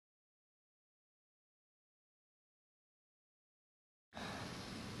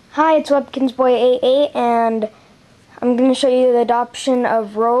Hi, it's webkinz boy 88 and I'm going to show you the adoption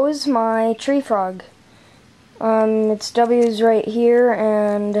of Rose, my tree frog. Its W's right here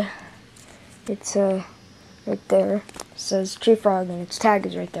and it's right there. It says tree frog and its tag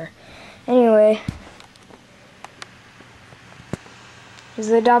is right there. Anyway, here's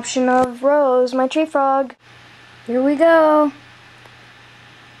the adoption of Rose, my tree frog. Here we go.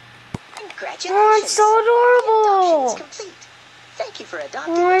 Congratulations. Oh, it's so adorable. The adoption is complete. Thank you for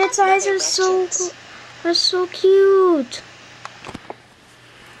adopting. Oh, its eyes are so cute.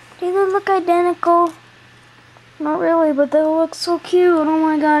 They look identical. Not really, but they look so cute. Oh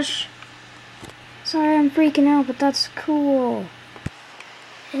my gosh. Sorry, I'm freaking out, but that's cool.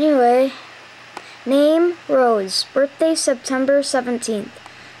 Anyway, name Rose. Birthday September 17th.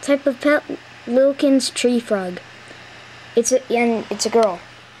 Type of pet Wilkins tree frog. It's a girl.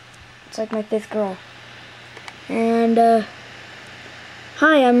 It's like my 5th girl. And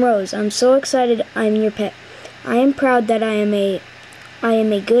hi, I'm Rose. I'm so excited I'm your pet. I am proud that I am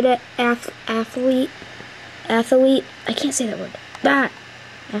a good athlete. I can't say that word.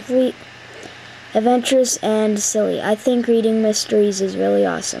 Athlete, adventurous, and silly. I think reading mysteries is really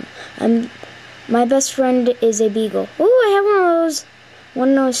awesome. My best friend is a beagle. Ooh, I have one of those. Want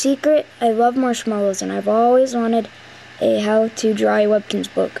to know a secret? I love marshmallows, and I've always wanted a how to draw a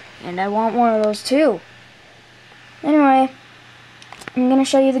Webkinz book. And I want one of those too. Anyway, I'm going to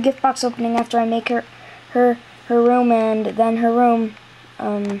show you the gift box opening after I make her room and then her room.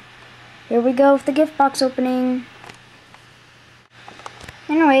 Here we go with the gift box opening.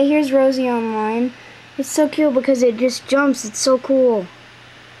 Anyway, here's Rosie online. It's so cute because it just jumps. It's so cool.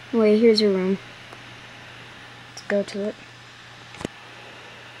 Anyway, here's her room. Let's go to it.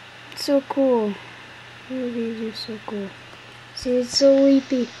 It's so cool. These are so cool. See, it's so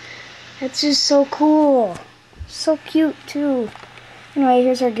leapy. That's just so cool. So cute too. Anyway,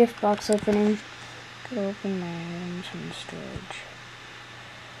 here's our gift box opening. Could open my items from storage.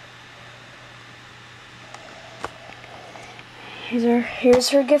 Here's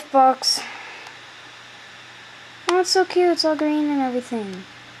her gift box. Oh, it's so cute. It's all green and everything.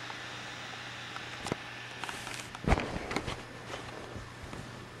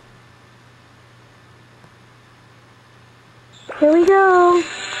 Here we go.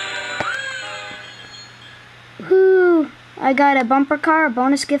 Whoo! I got a bumper car, a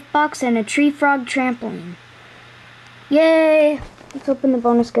bonus gift box, and a tree frog trampoline. Yay! Let's open the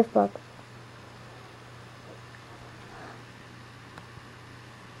bonus gift box.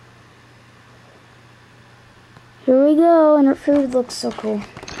 Here we go, and her food looks so cool.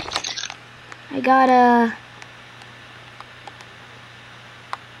 I got a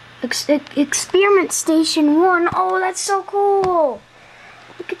Experiment Station 1. Oh, that's so cool.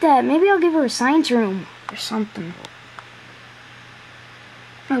 Look at that. Maybe I'll give her a science room or something.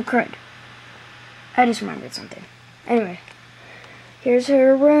 Oh, crud. I just remembered something. Anyway, here's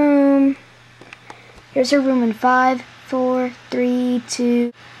her room. Here's her room in 5, 4, 3,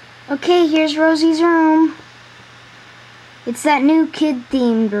 2. Okay, here's Rosie's room. It's that new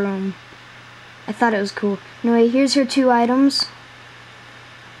kid-themed room. I thought it was cool. Anyway, here's her 2 items.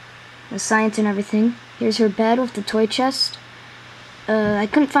 The science and everything. Here's her bed with the toy chest. I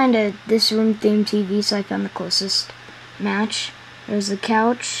couldn't find this room-themed TV, so I found the closest match. There's the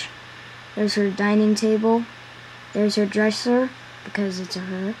couch. There's her dining table. There's her dresser, because it's a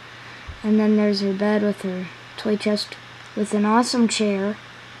her. And then there's her bed with her toy chest with an awesome chair.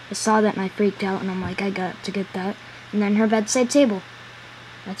 I saw that and I freaked out, and I'm like, I got to get that. And then her bedside table.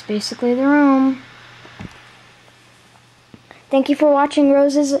 That's basically the room. Thank you for watching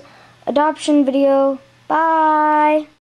Rose's adoption video. Bye!